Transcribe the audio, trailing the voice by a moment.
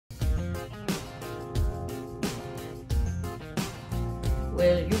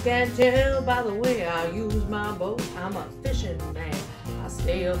Well, you can tell by the way I use my boat. I'm a fishing man, I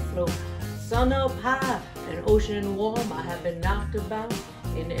stay afloat. Sun up high and ocean warm, I have been knocked about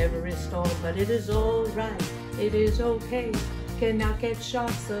in every storm. But it is alright, it is okay. Cannot catch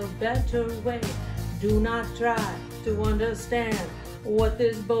sharks a better way. Do not try to understand what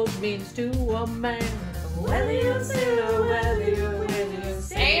this boat means to a man. Whether you sail or whether you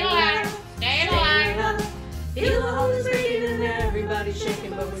Stay alive, stay alive. Feel the whole street and everybody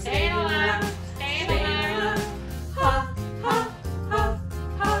shaking, but we're staying alive, stay staying alive. alive. Ha, ha, ha,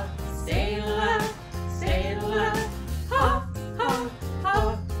 ha, staying alive, staying alive. Ha, ha,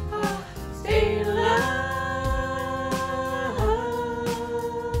 ha, ha, staying alive.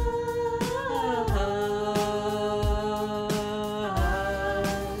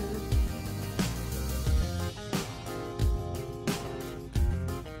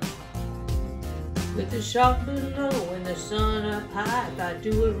 With the shark below and the sun up high, if I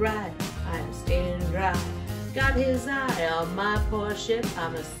do it right, I am staying dry. Got his eye on my poor ship,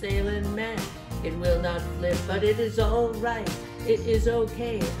 I'm a sailing man. It will not flip, but it is alright, it is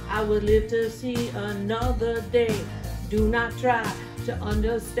okay. I will live to see another day. Do not try to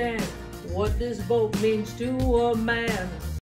understand what this boat means to a man.